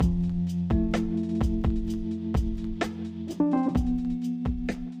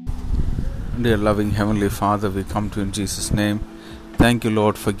Dear loving Heavenly Father, we come to you in Jesus' name. Thank you,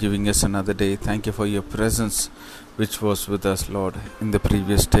 Lord, for giving us another day. Thank you for your presence which was with us, Lord, in the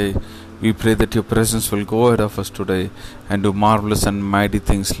previous day. We pray that your presence will go ahead of us today and do marvelous and mighty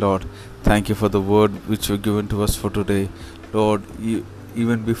things, Lord. Thank you for the word which you given to us for today. Lord,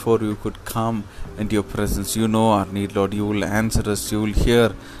 even before you could come into your presence, you know our need, Lord. You will answer us. You will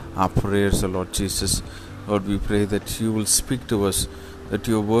hear our prayers, O Lord Jesus. Lord, we pray that you will speak to us, that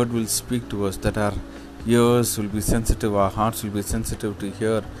your word will speak to us, that our ears will be sensitive, our hearts will be sensitive to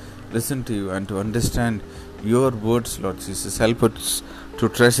hear, listen to you, and to understand your words, Lord Jesus. Help us to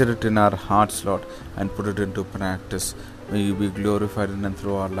treasure it in our hearts, Lord, and put it into practice. May you be glorified in and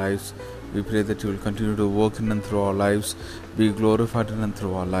through our lives. We pray that you will continue to work in and through our lives, be glorified in and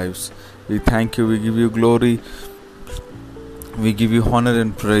through our lives. We thank you, we give you glory, we give you honor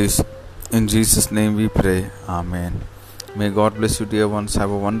and praise. In Jesus' name we pray. Amen. May God bless you, dear ones.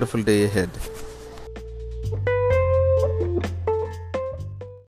 Have a wonderful day ahead.